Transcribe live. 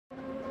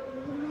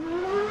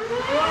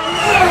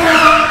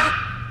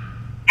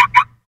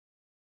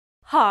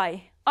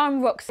Hi,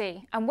 I'm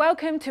Roxy and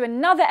welcome to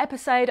another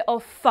episode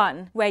of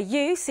Fun, where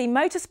you see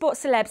motorsport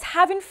celebs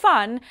having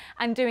fun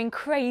and doing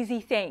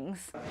crazy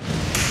things.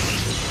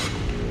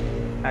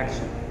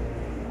 Action.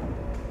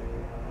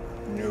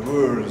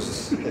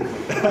 Nervous.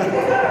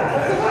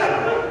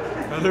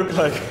 I look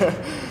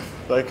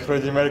like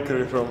Freddie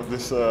Mercury from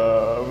this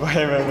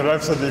Bohemian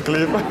Rhapsody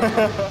clip.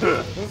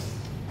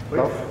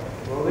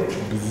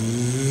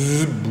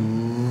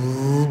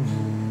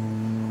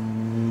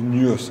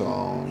 New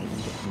song.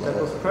 That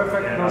was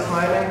perfect, no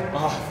smiling.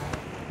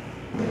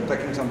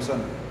 Taking some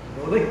sun.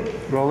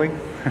 Rolling.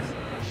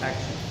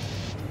 Action.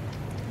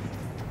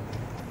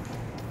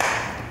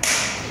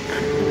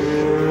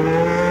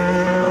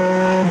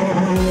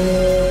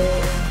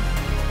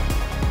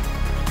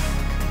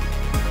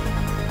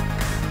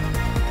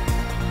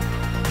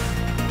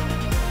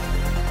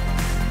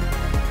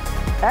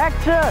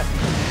 Action!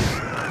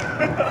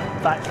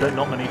 Fact that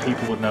not many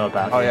people would know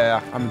about. Oh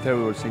yeah, I'm a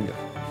terrible singer.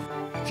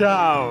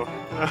 Ciao!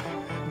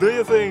 Do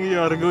you think you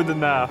are good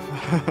enough?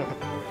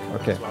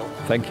 Okay,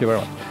 thank you very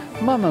much.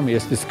 Mamma mia,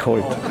 sti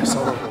skoj.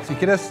 Si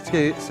quieres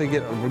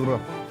seguir...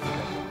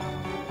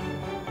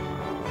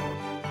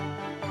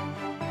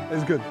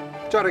 It's good.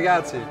 Ciao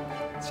ragazzi,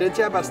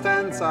 siete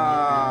abbastanza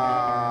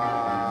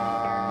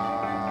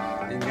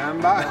in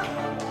gamba?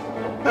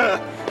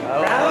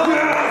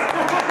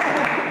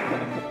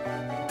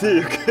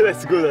 Tea, okay,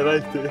 that's good, I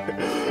like tea.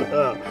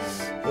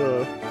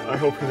 I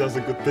hope he does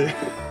a good tea.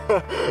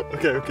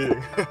 Okay, I'm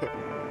kidding.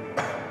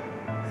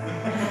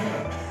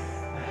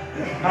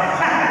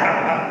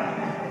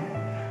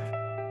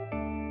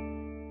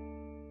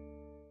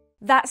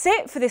 That's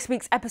it for this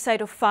week's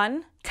episode of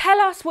Fun. Tell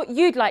us what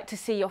you'd like to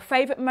see your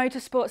favourite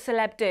motorsport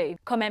celeb do.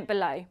 Comment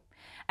below.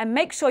 And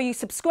make sure you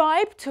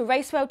subscribe to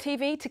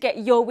RaceWorldTV to get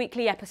your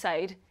weekly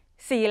episode.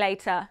 See you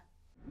later.